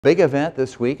Big event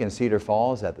this week in Cedar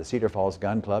Falls at the Cedar Falls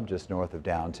Gun Club just north of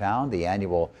downtown. The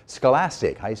annual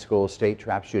Scholastic High School State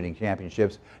Trap Shooting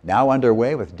Championships now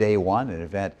underway with day one. An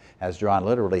event has drawn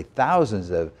literally thousands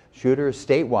of shooters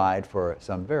statewide for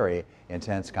some very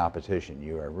intense competition.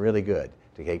 You are really good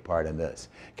to take part in this.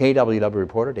 KWW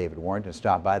reporter David Warrington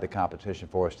stopped by the competition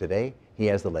for us today. He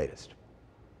has the latest.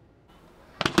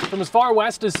 From as far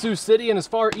west as Sioux City and as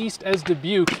far east as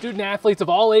Dubuque, student athletes of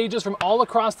all ages from all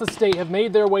across the state have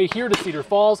made their way here to Cedar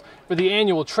Falls for the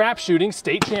annual Trap Shooting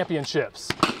State Championships.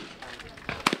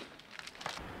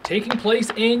 Taking place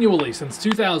annually since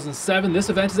 2007, this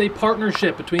event is a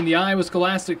partnership between the Iowa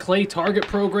Scholastic Clay Target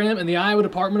Program and the Iowa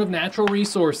Department of Natural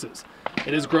Resources.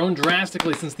 It has grown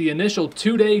drastically since the initial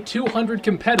two-day, 200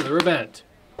 competitor event.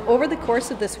 Over the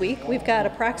course of this week, we've got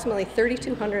approximately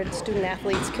 3,200 student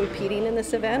athletes competing in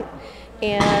this event.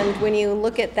 And when you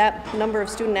look at that number of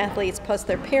student athletes plus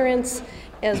their parents,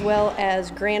 as well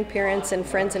as grandparents and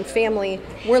friends and family,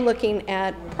 we're looking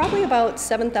at probably about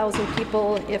 7,000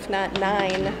 people, if not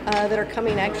 9, that are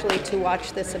coming actually to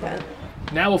watch this event.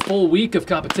 Now a full week of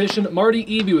competition, Marty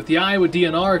Eby with the Iowa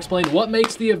DNR explained what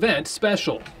makes the event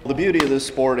special. The beauty of this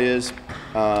sport is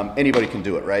anybody can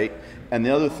do it, right? And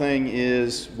the other thing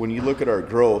is, when you look at our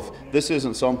growth, this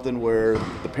isn't something where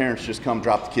the parents just come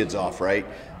drop the kids off, right?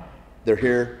 They're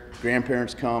here,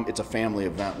 grandparents come, it's a family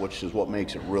event, which is what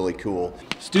makes it really cool.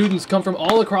 Students come from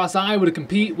all across Iowa to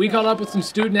compete. We caught up with some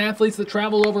student athletes that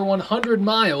travel over 100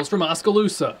 miles from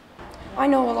Oskaloosa. I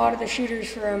know a lot of the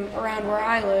shooters from around where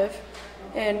I live,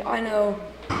 and I know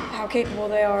how capable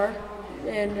they are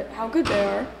and how good they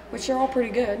are, which are all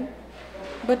pretty good.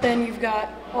 But then you've got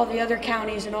all the other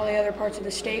counties and all the other parts of the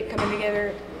state coming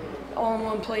together all in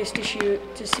one place to shoot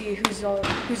to see who's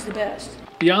the best.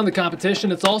 Beyond the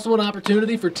competition, it's also an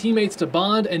opportunity for teammates to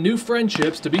bond and new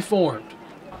friendships to be formed.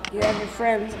 You have your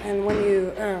friends, and when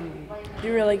you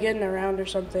do really good in a round or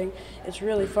something, it's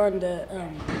really fun to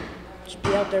just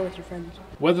be out there with your friends.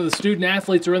 Whether the student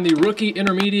athletes are in the rookie,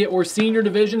 intermediate, or senior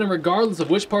division, and regardless of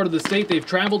which part of the state they've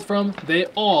traveled from, they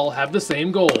all have the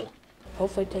same goal.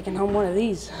 Hopefully taking home one of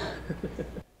these.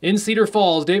 In Cedar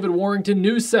Falls, David Warrington,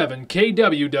 News 7,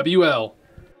 KWWL. All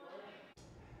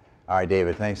right,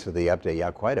 David, thanks for the update.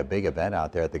 Yeah, quite a big event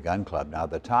out there at the Gun Club. Now,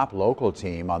 the top local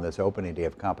team on this opening day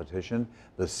of competition,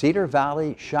 the Cedar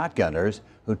Valley Shotgunners,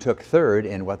 who took third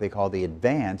in what they call the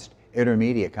Advanced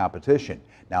Intermediate competition.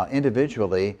 Now,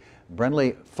 individually,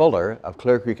 Brenley Fuller of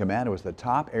Clear Creek Command was the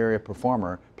top area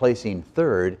performer, placing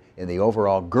third in the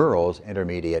overall girls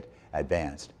intermediate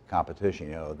advanced competition.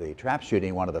 You know, the trap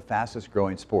shooting, one of the fastest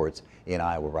growing sports in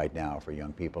Iowa right now for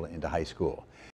young people into high school.